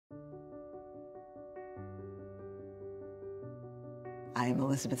I'm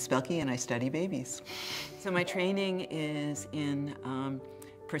Elizabeth Spelke and I study babies. So my training is in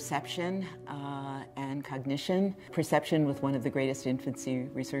perception and cognition. Perception with one of the greatest infancy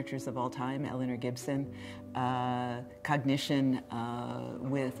researchers of all time, Eleanor Gibson. Cognition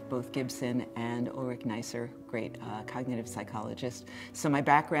with both Gibson and Ulrich Neisser, great cognitive psychologist. So my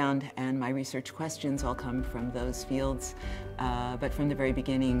background and my research questions all come from those fields. But from the very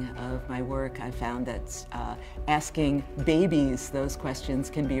beginning of my work, I found that asking babies those questions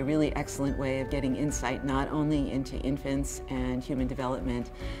can be a really excellent way of getting insight not only into infants and human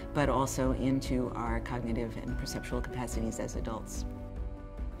development, but also into our cognitive and perceptual capacities as adults.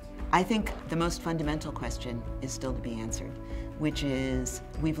 I think the most fundamental question is still to be answered, which is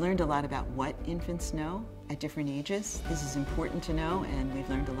we've learned a lot about what infants know at different ages. This is important to know, and we've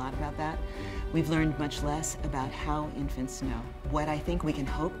learned a lot about that. We've learned much less about how infants know. What I think we can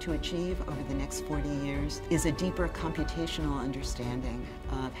hope to achieve over the next 40 years is a deeper computational understanding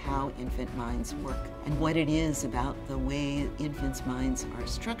of how infant minds work and what it is about the way infants' minds are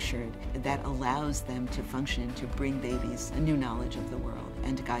structured that allows them to function, to bring babies a new knowledge of the world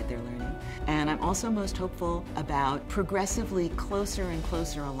and to guide their learning. And I'm also most hopeful about progressively closer and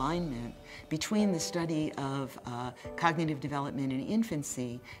closer alignment between the study of cognitive development in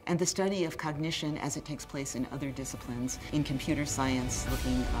infancy and the study of cognition as it takes place in other disciplines. In computer science,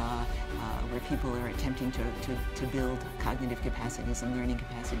 looking where people are attempting to build cognitive capacities and learning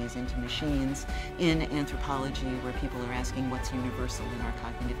capacities into machines. In anthropology, where people are asking what's universal in our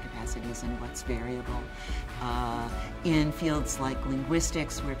cognitive capacities and what's variable. In fields like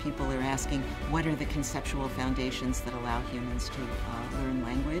linguistics, where people are asking what are the conceptual foundations that allow humans to learn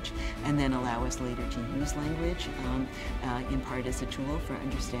language and then allow us later to use language, in part as a tool for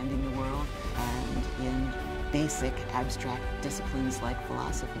understanding the world, and in basic abstract disciplines like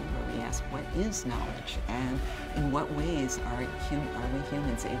philosophy, where we ask what is knowledge and in what ways are we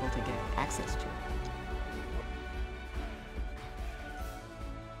humans able to get access to it.